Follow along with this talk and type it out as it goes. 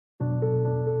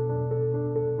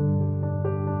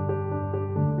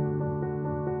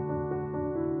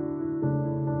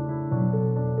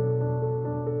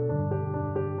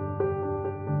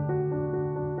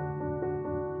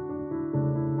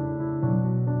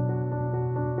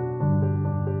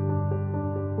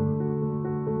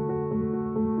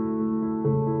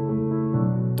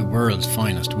world's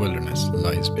finest wilderness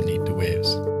lies beneath the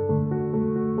waves.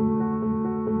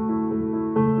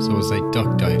 So as I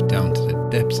duck dive down to the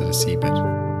depths of the seabed,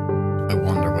 I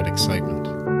wonder with excitement,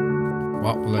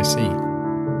 what will I see?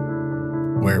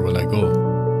 Where will I go?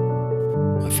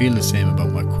 I feel the same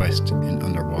about my quest in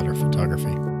underwater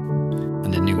photography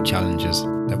and the new challenges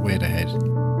that wait ahead,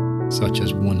 such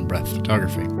as one-breath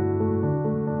photography.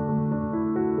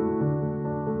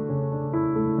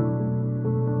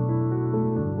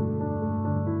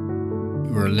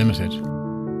 You are limited,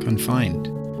 confined,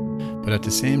 but at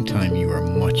the same time you are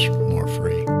much more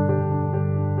free.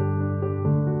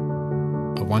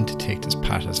 I want to take this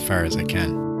path as far as I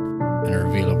can and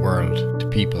reveal a world to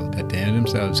people that they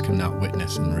themselves cannot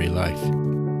witness in real life.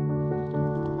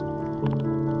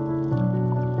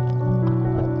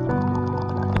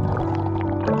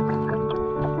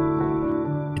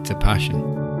 It's a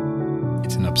passion,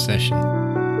 it's an obsession,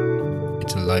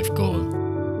 it's a life goal.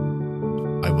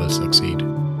 I will succeed.